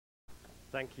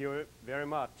Thank you very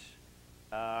much.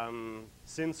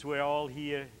 Since we're all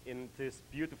here in this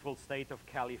beautiful state of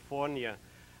California,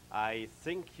 I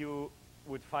think you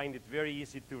would find it very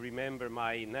easy to remember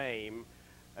my name.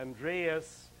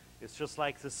 Andreas is just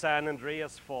like the San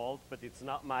Andreas fault, but it's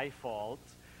not my fault.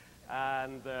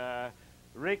 And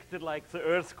Richtor like the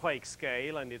earthquake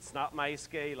scale, and it's not my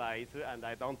scale either, and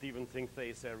I don't even think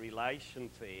there's a relation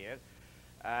there.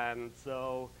 And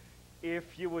so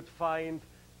if you would find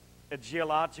a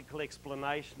geological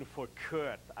explanation for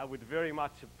Kurt, I would very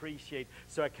much appreciate,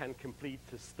 so I can complete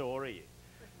the story.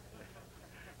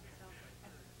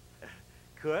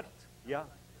 Kurt? Yeah?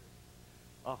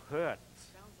 Oh, hurt.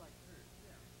 Sounds like hurt,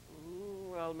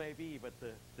 yeah. Well, maybe, but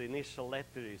the initial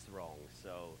letter is wrong,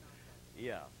 so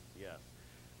yeah, yes.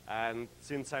 And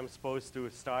since I'm supposed to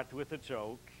start with a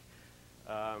joke,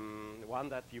 one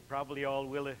that you probably all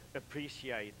will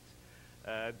appreciate,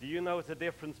 do you know the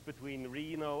difference between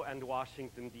Reno and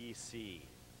Washington, D.C.?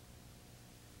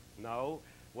 No?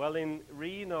 Well, in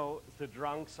Reno, the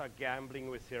drunks are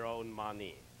gambling with their own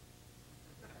money.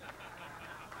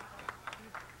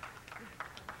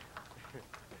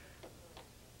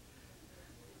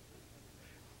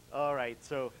 All right,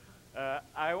 so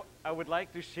I would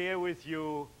like to share with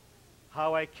you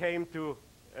how I came to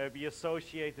be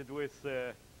associated with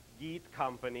the GEET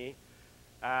company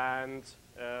and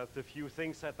the few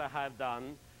things that I had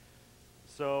done.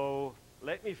 So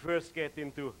let me first get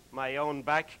into my own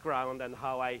background and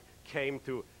how I came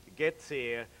to get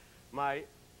there.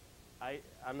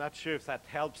 I'm not sure if that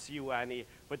helps you, Annie,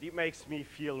 but it makes me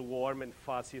feel warm and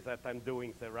fuzzy that I'm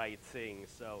doing the right thing.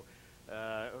 So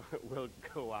we'll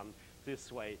go on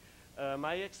this way.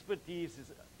 My expertise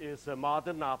is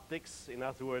modern optics, in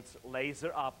other words,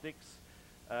 laser optics,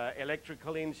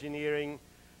 electrical engineering,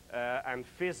 and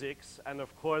physics. And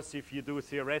of course, if you do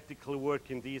theoretical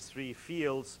work in these three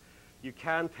fields, you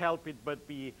can't help it but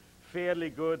be fairly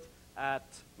good at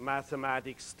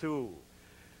mathematics too.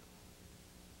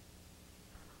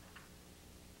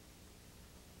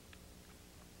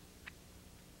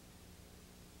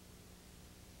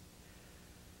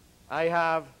 I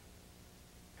have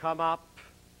come up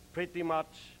pretty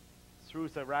much through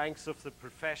the ranks of the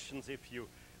professions, if you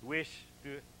wish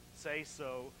to say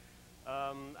so.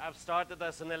 I've started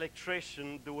as an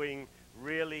electrician doing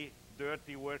really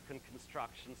dirty work on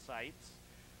construction sites.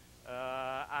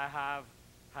 I have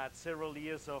had several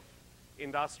years of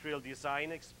industrial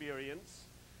design experience.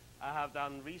 I have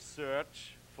done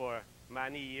research for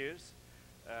many years,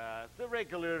 the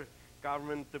regular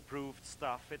government-approved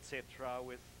stuff, etc.,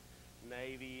 with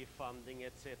Navy funding,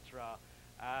 etc.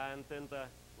 And in the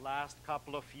last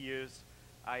couple of years,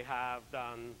 I have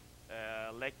done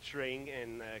lecturing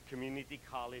in community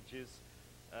colleges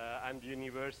and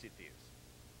universities.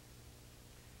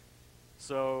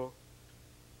 So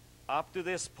up to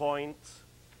this point,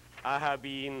 I have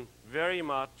been very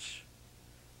much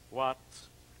what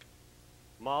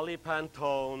Molly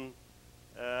Pantone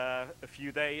a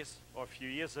few days or a few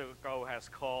years ago has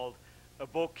called a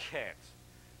bookhead.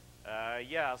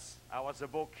 Yes, I was a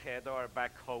bookhead, or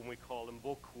back home we call them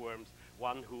bookworms,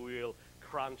 one who will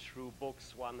crunch through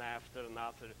books one after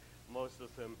another, most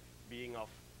of them being of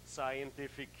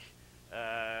scientific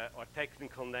or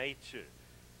technical nature.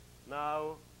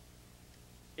 Now,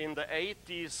 in the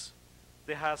 80s,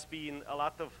 there has been a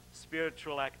lot of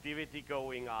spiritual activity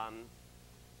going on,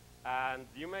 and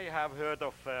you may have heard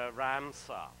of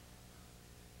Ramsa.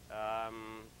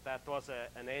 That was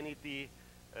an entity,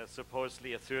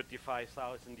 supposedly a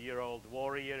 35,000-year-old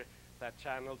warrior that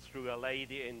channeled through a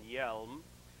lady in Yelm,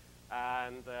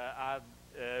 and I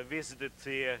visited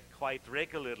there quite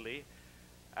regularly.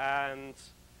 And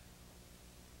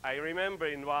I remember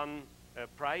in one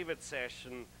private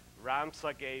session,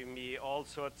 Ramsa gave me all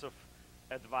sorts of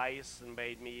advice and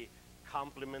made me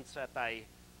compliments that I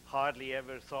hardly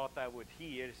ever thought I would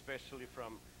hear, especially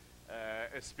from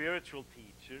a spiritual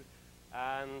teacher.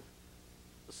 And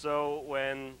so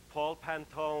when Paul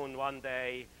Pantone one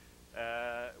day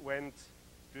went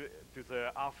to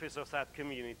the office of that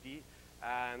community,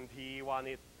 and he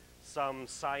wanted some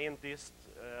scientist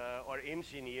or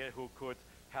engineer who could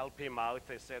help him out,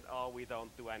 they said, oh, we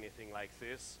don't do anything like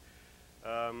this.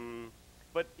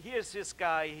 But here's this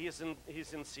guy, he's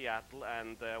in Seattle,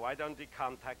 and why don't we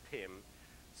contact him?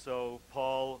 So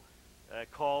Paul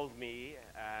called me,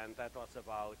 and that was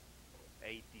about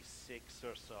 86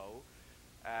 or so.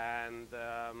 And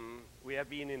we have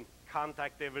been in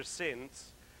contact ever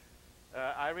since.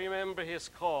 I remember his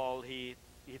call. He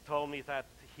told me that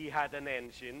he had an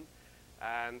engine,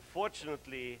 and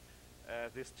fortunately,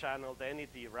 this channeled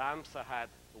entity, Ramsa, had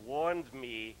warned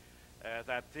me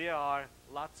that there are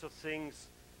lots of things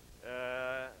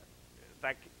that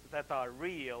are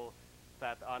real,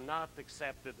 that are not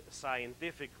accepted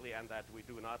scientifically, and that we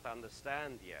do not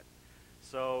understand yet.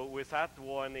 So with that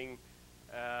warning,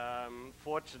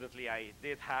 fortunately I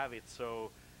did have it,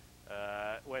 so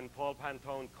when Paul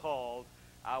Pantone called,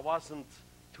 I wasn't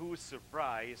too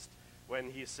surprised when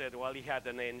he said, well, he had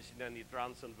an engine and it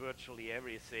runs on virtually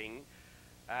everything.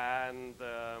 And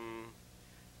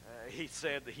he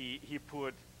said he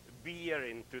put beer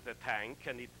into the tank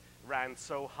and it ran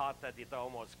so hot that it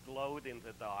almost glowed in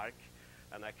the dark.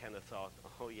 And I kind of thought,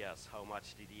 oh yes, how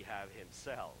much did he have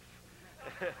himself?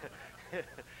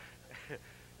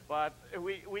 But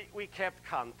we kept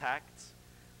contact.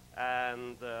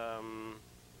 And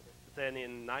then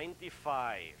in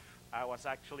 '95, I was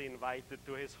actually invited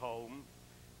to his home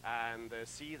and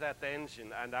see that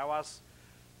engine. And I was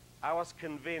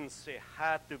convinced there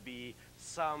had to be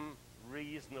some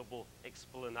reasonable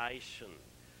explanation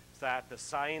that the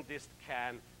scientist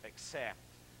can accept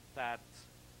that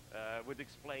would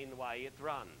explain why it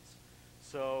runs.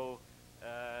 So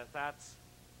that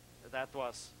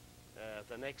was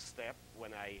the next step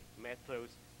when I met those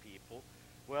people.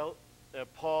 Well,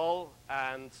 Paul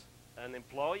and an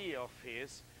employee of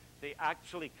his, they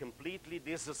actually completely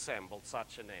disassembled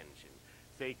such an engine.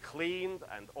 They cleaned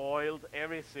and oiled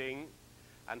everything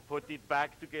and put it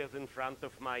back together in front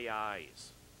of my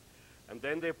eyes. And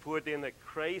then they put in a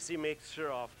crazy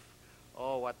mixture of,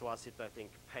 oh, what was it, I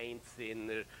think, paint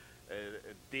thinner,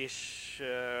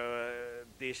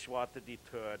 dishwater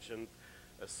detergent,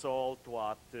 salt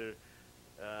water,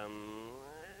 a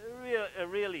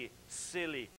really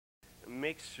silly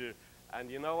mixture.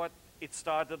 And you know what? It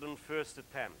started on first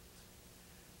attempt.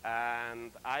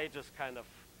 And I just kind of,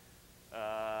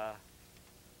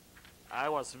 I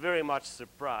was very much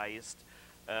surprised.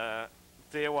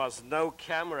 There was no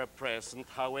camera present.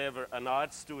 However, an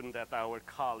art student at our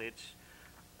college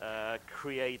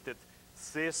created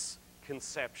this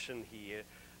conception here.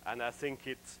 And I think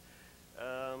it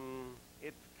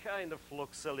kind of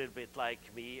looks a little bit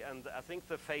like me. And I think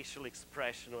the facial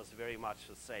expression was very much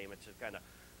the same. It's just kind of,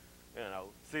 you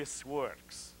know, this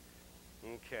works.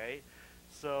 Okay.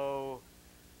 So,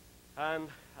 and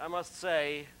I must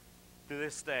say, to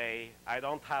this day, I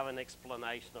don't have an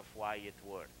explanation of why it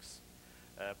works.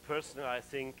 Personally, I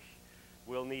think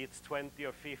we'll need 20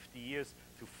 or 50 years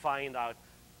to find out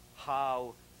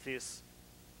how this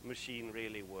machine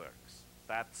really works.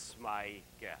 That's my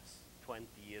guess, 20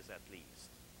 years at least.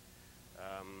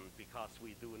 Because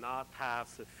we do not have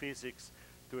the physics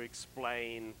to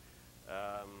explain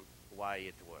why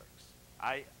it works.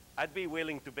 I'd be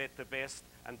willing to bet the best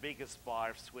and biggest bar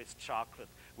of Swiss chocolate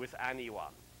with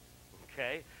anyone,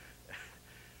 okay?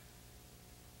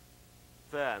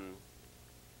 Then,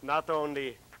 not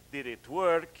only did it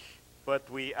work, but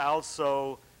we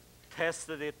also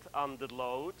tested it under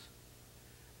load.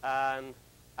 And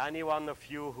any one of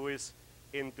you who is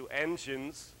into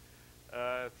engines,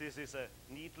 this is a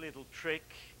neat little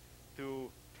trick to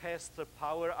test the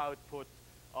power output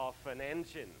of an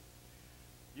engine.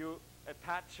 You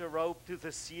attach a rope to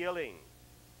the ceiling.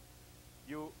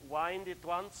 You wind it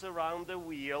once around the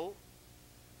wheel,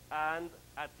 and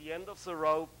at the end of the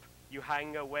rope, you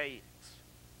hang a weight.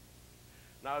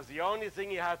 Now, the only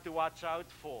thing you have to watch out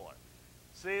for,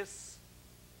 this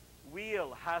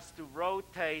wheel has to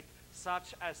rotate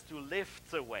such as to lift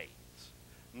the weight,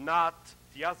 not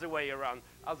the other way around.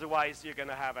 Otherwise, you're going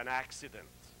to have an accident,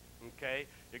 okay?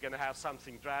 You're going to have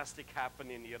something drastic happen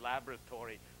in your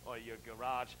laboratory or your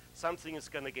garage. Something is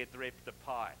going to get ripped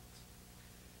apart.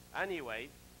 Anyway,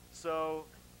 so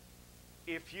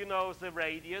if you know the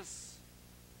radius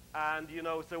and you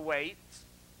know the weight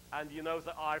and you know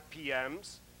the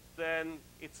RPMs, then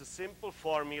it's a simple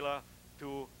formula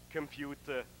to compute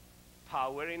the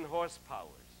power in horsepower.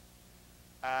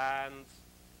 And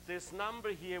this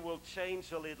number here will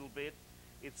change a little bit.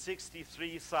 It's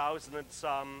 63,000 and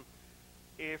some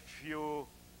if you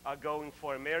are going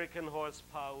for American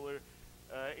horsepower.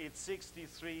 It's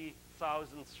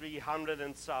 63,300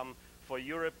 and some for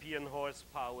European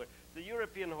horsepower. The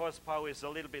European horsepower is a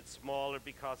little bit smaller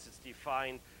because it's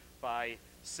defined by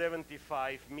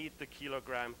 75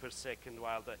 meter-kilogram per second,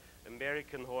 while the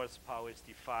American horsepower is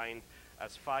defined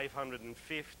as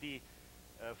 550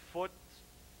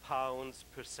 foot-pounds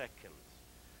per second.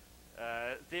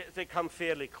 They come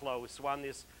fairly close. One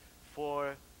is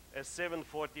for a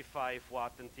 745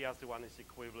 watt, and the other one is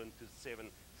equivalent to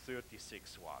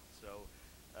 736 watts.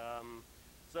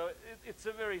 So it's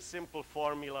a very simple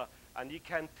formula, and you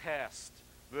can test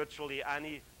virtually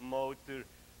any motor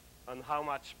on how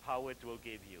much power it will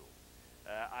give you.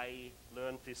 I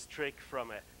learned this trick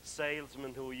from a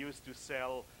salesman who used to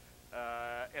sell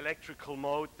electrical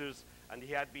motors, and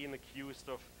he had been accused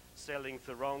of selling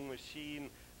the wrong machine,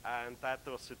 and that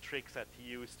was a trick that he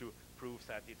used to prove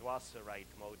that it was the right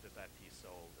motor that he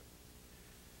sold.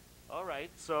 All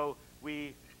right, so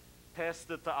we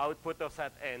tested the output of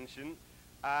that engine,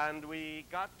 and we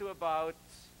got to about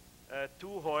 2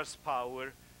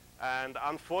 horsepower, and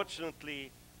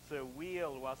unfortunately the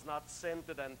wheel was not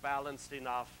centered and balanced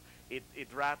enough. It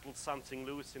rattled something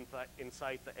loose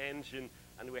inside the engine,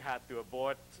 and we had to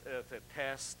abort the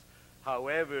test.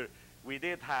 However, we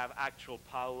did have actual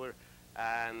power,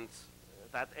 and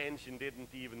that engine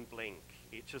didn't even blink.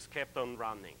 It just kept on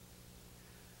running.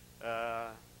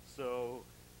 So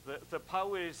the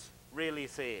power is really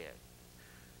there.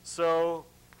 So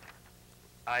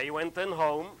I went then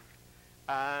home,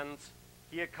 and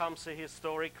here comes a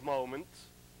historic moment.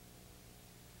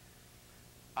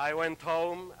 I went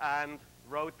home and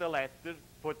wrote a letter,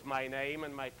 put my name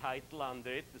and my title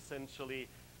under it, essentially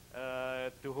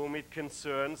to whom it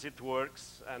concerns, it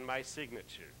works, and my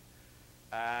signature.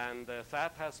 And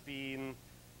that has been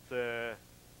the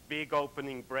big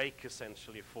opening break,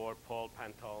 essentially, for Paul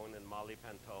Pantone and Molly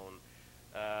Pantone.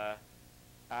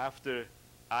 After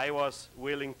I was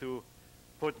willing to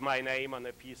put my name on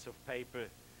a piece of paper,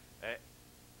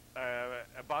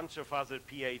 a bunch of other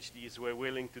PhDs were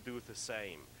willing to do the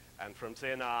same. And from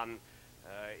then on,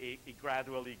 it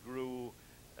gradually grew.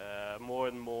 More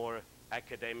and more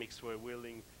academics were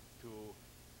willing to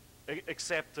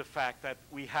accept the fact that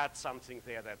we had something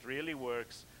there that really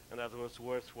works and that was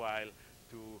worthwhile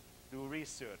to do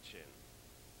research in.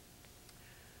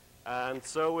 And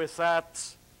so with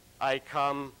that, I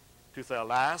come to the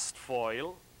last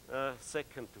foil,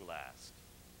 second to last.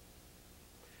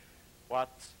 What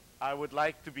I would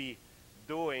like to be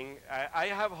doing, I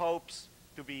have hopes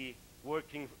to be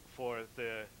working for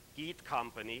the GEET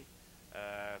company,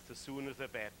 the sooner the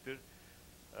better.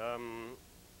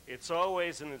 It's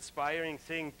always an inspiring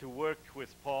thing to work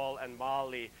with Paul and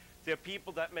Molly. They're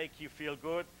people that make you feel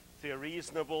good, they're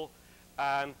reasonable,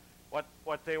 and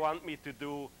what they want me to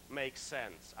do makes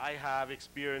sense. I have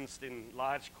experienced in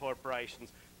large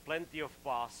corporations, plenty of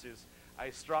bosses. I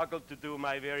struggled to do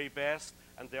my very best,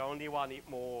 and they only wanted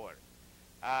more.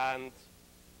 And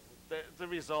the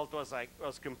result was I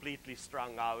was completely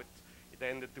strung out. It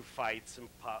ended to fights and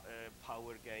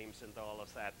power games and all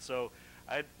of that. So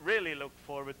I really look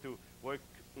forward to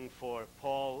working for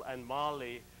Paul and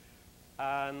Molly.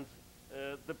 And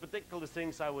the particular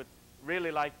things I would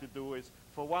really like to do is,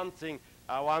 for one thing,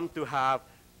 I want to have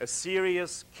a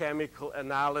serious chemical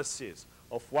analysis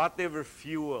of whatever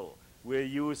fuel we're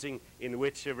using in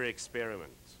whichever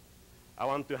experiment. I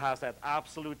want to have that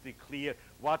absolutely clear,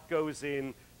 what goes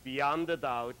in beyond a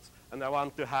doubt, and I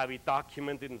want to have it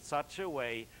documented in such a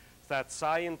way that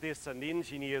scientists and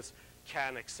engineers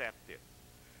can accept it.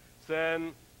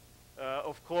 Then,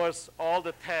 of course, all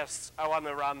the tests I want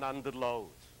to run under load.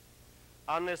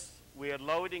 Unless we are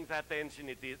loading that engine,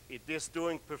 it is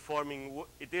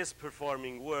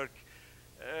performing work,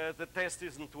 the test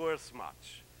isn't worth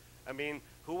much. I mean,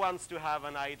 who wants to have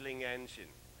an idling engine?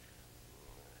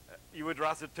 You would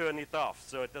rather turn it off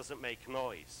so it doesn't make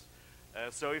noise.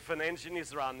 So if an engine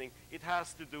is running, it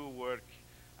has to do work,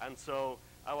 and so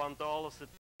I want all of the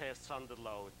tests under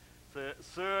load. The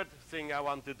third thing I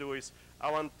want to do is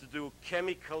I want to do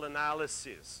chemical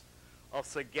analysis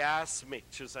of the gas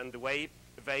mixtures and the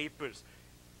vapors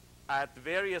at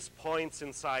various points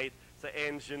inside the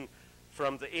engine,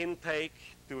 from the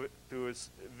intake to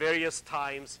various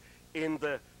times in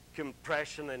the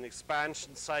compression and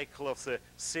expansion cycle of the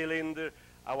cylinder.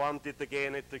 I want it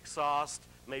again at the exhaust,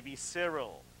 maybe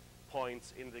several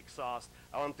points in the exhaust.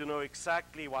 I want to know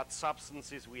exactly what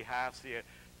substances we have here,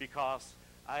 because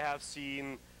I have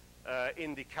seen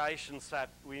indications that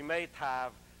we might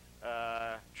have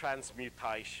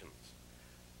transmutations.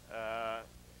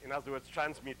 In other words,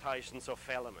 transmutations of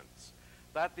elements.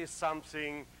 That is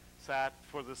something that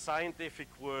for the scientific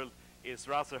world is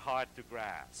rather hard to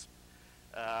grasp.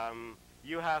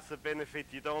 You have the benefit,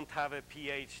 you don't have a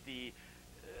PhD.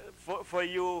 For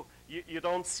you, you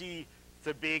don't see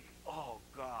the big, oh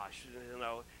gosh, you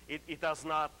know, it does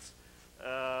not,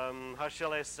 how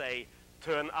shall I say,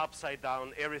 turn upside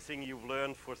down everything you've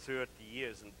learned for 30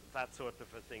 years and that sort of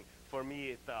a thing. For me,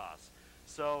 it does.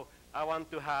 So I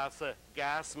want to have the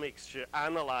gas mixture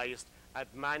analyzed at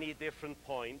many different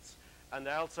points, and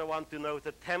I also want to know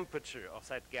the temperature of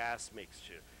that gas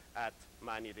mixture at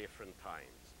many different times,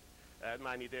 at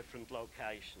many different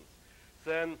locations.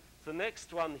 Then the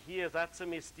next one here, that's a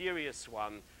mysterious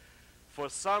one. For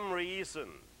some reason,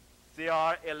 there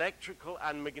are electrical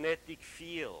and magnetic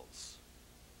fields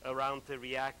around the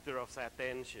reactor of that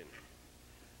engine.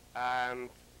 And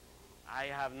I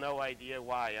have no idea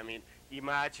why. I mean,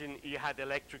 imagine you had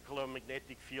electrical or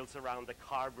magnetic fields around the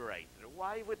carburetor.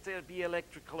 Why would there be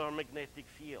electrical or magnetic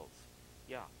fields?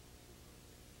 Yeah.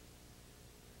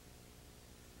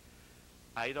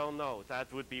 I don't know.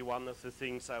 That would be one of the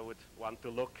things I would want to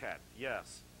look at.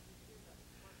 Yes.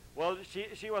 Well,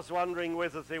 she was wondering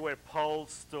whether they were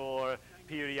pulsed or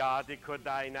periodic or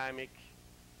dynamic.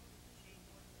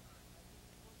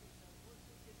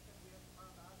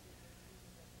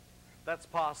 That's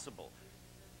possible.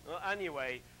 Well,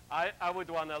 anyway, I would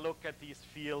want to look at these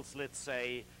fields, let's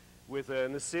say, with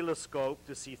an oscilloscope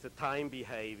to see the time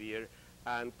behavior,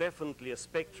 and definitely a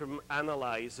spectrum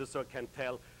analyzer so I can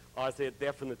tell, are there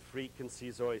definite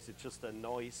frequencies or is it just a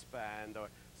noise band or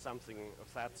something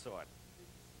of that sort.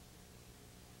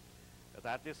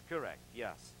 That is correct,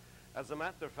 yes. As a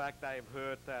matter of fact, I've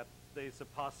heard that there's a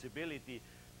possibility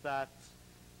that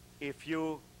if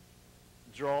you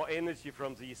draw energy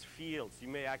from these fields, you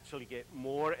may actually get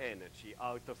more energy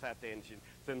out of that engine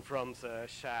than from the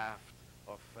shaft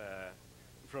of,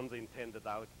 from the intended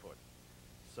output.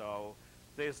 So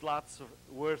there's lots of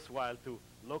worthwhile to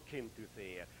look into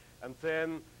there. And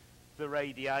then the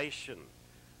radiation.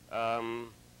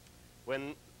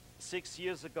 When 6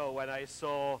 years ago, when I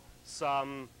saw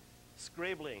some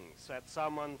scribblings that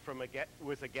someone from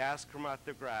with a gas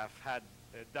chromatograph had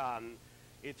done,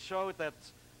 it showed that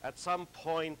at some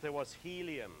point there was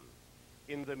helium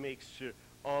in the mixture,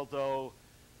 although,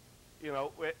 you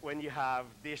know, when you have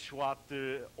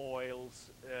dishwater oils,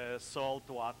 salt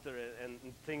water and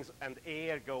things and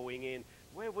air going in,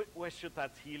 where should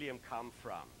that helium come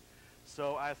from?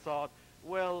 So I thought,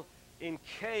 well, in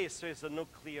case there's a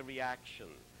nuclear reaction,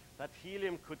 that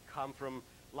helium could come from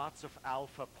lots of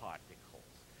alpha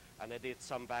particles. And I did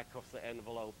some back of the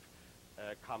envelope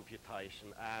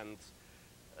computation, and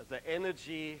the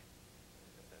energy,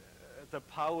 the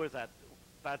power that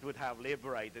would have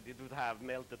liberated, it would have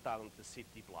melted down the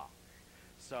city block.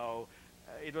 So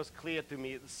it was clear to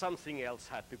me something else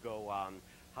had to go on.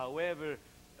 However,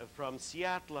 from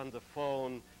Seattle on the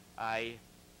phone, I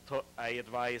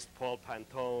advised Paul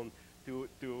Pantone to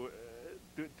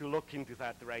look into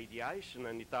that radiation,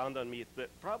 and it dawned on me that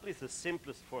probably the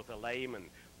simplest for the layman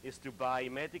is to buy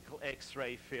medical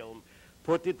X-ray film,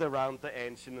 put it around the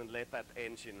engine, and let that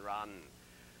engine run.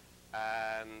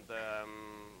 And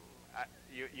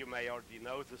you may already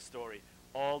know the story.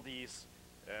 All these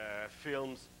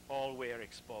films all were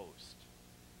exposed.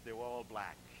 They were all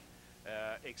black,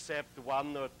 except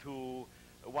one or two.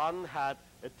 One had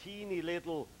a teeny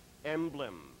little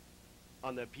emblem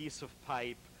on a piece of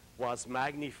pipe, was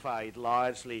magnified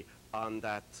largely on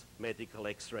that medical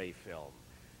X-ray film.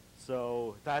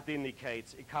 So that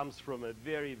indicates it comes from a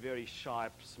very, very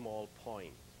sharp, small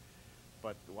point.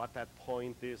 But what that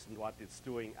point is and what it's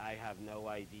doing, I have no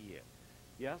idea.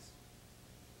 Yes?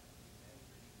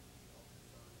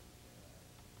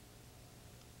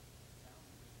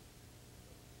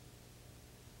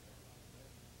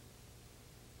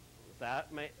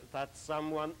 That's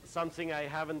something I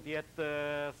haven't yet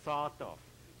thought of.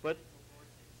 But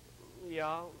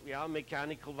yeah,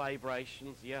 mechanical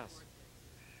vibrations, yes.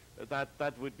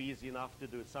 That would be easy enough to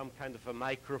do. Some kind of a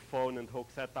microphone and hook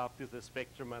that up to the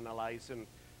spectrum analyzer and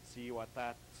see what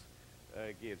that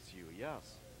gives you,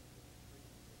 yes.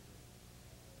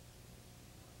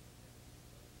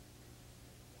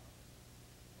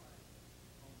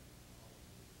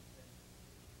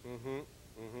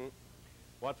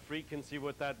 What frequency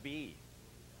would that be?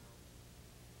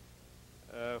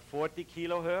 40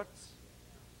 kilohertz?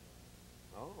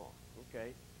 Oh,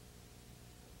 okay.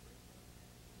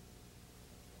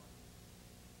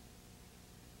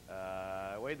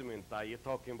 Wait a minute, are you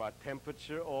talking about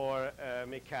temperature or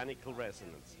mechanical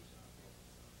resonance?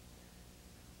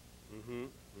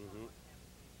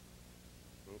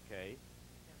 Okay.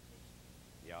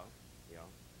 Yeah.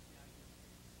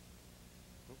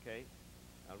 Okay,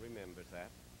 I'll remember that.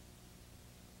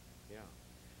 Yeah.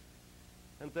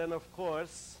 And then, of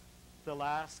course, the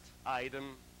last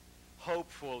item,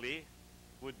 hopefully,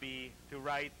 would be to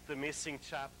write the missing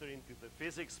chapter into the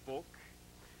physics book.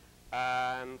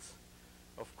 And,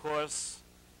 of course,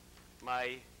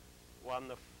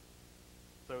 one of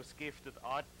those gifted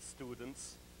art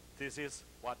students, this is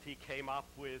what he came up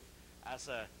with as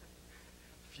a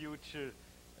future,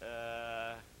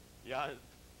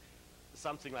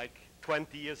 something like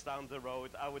 20 years down the road,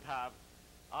 I would have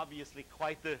obviously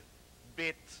quite a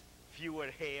bit fewer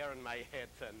hair in my head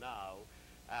than now.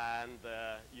 And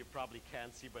you probably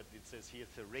can't see, but it says here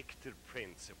the Richtor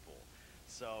principle.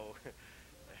 So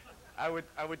I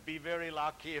would be very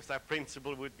lucky if that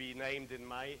principle would be named in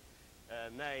my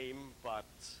name, but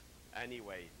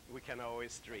anyway, we can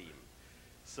always dream.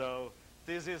 So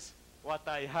this is what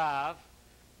I have.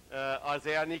 Are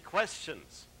there any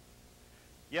questions?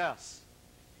 Yes?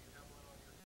 Do you have one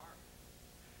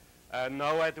on your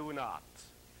car? No, I do not.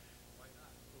 Why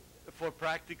not? For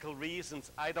practical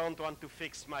reasons, I don't want to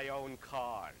fix my own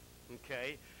car,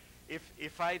 okay?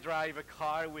 If I drive a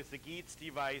car with a GEET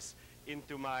device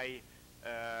into my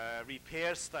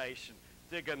repair station,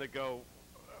 they're gonna go,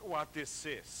 what is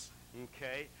this,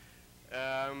 okay?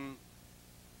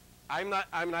 I'm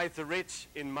neither rich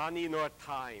in money nor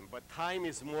time, but time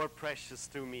is more precious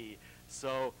to me.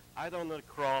 So I don't want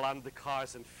to crawl under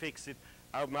cars and fix it.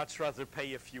 I would much rather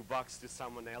pay a few bucks to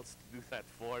someone else to do that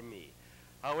for me.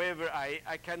 However,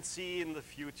 I can see in the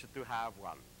future to have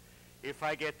one. If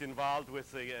I get involved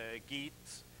with a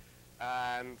GEET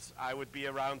and I would be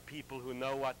around people who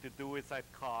know what to do with that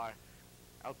car,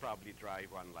 I'll probably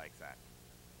drive one like that.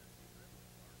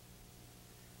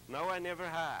 No, I never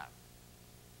have.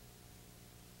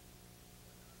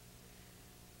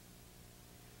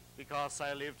 Because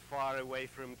I lived far away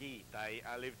from GEET.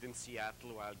 I lived in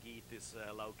Seattle while GEET is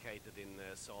located in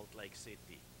Salt Lake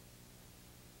City.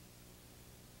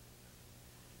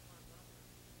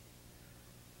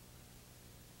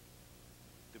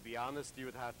 To be honest, you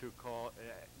would have to call.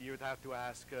 You would have to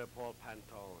ask Paul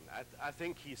Pantone. I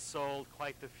think he sold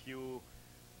quite a few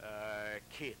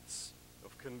kits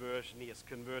of conversion. He has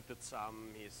converted some.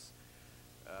 He's.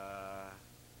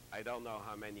 I don't know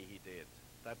how many he did.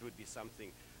 That would be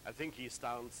something. I think he's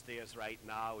downstairs right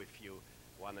now if you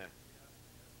want to.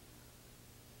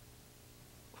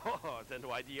 Oh, then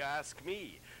why do you ask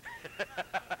me?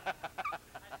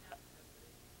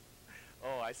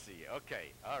 Oh, I see.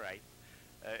 Okay, all right.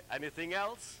 Anything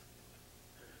else?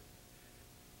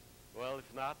 Well,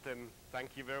 if not, then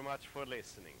thank you very much for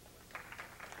listening.